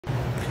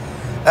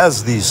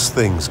as these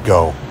things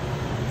go,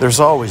 there's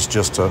always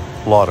just a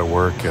lot of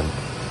work in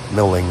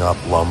milling up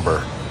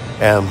lumber.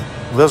 And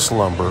this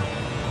lumber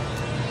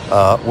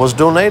was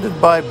donated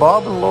by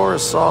Bob and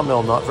Laura's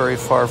sawmill, not very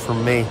far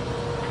from me.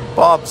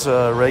 Bob's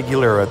a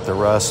regular at the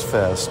Rust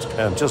Fest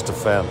and just a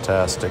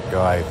fantastic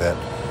guy that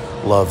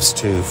loves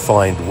to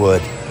find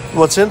wood.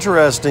 What's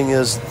interesting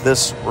is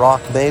this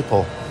rock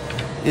maple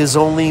is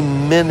only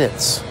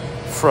minutes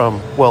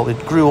from, well,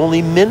 it grew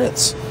only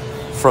minutes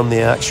from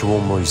the actual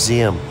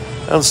museum.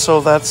 And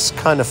so that's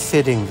kind of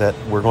fitting that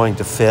we're going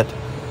to fit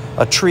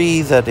a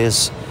tree that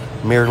is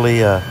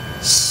merely a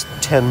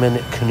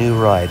 10-minute canoe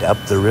ride up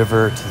the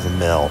river to the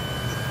mill.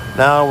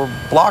 Now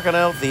we're blocking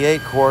out the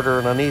 8-quarter,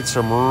 and I need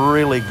some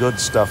really good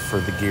stuff for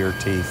the gear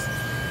teeth.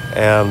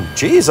 And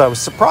geez, I was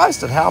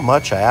surprised at how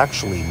much I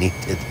actually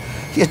needed.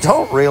 You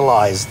don't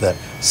realize that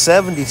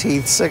 70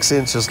 teeth, 6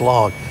 inches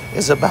long,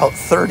 is about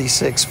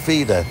 36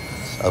 feet of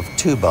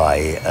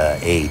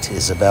 2x8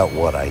 is about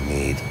what I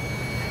need.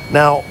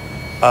 Now,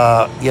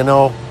 you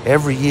know,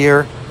 every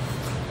year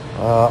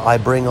I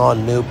bring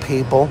on new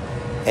people,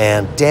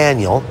 and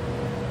Daniel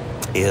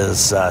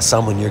is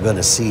someone you're going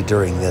to see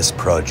during this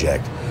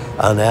project.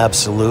 An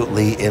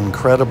absolutely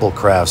incredible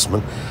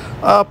craftsman,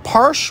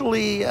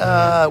 partially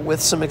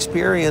with some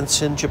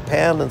experience in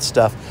Japan and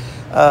stuff.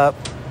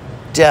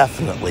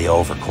 Definitely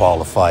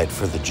overqualified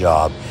for the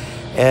job.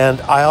 And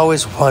I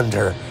always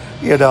wonder,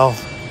 you know,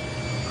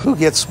 who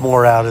gets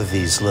more out of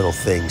these little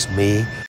things, me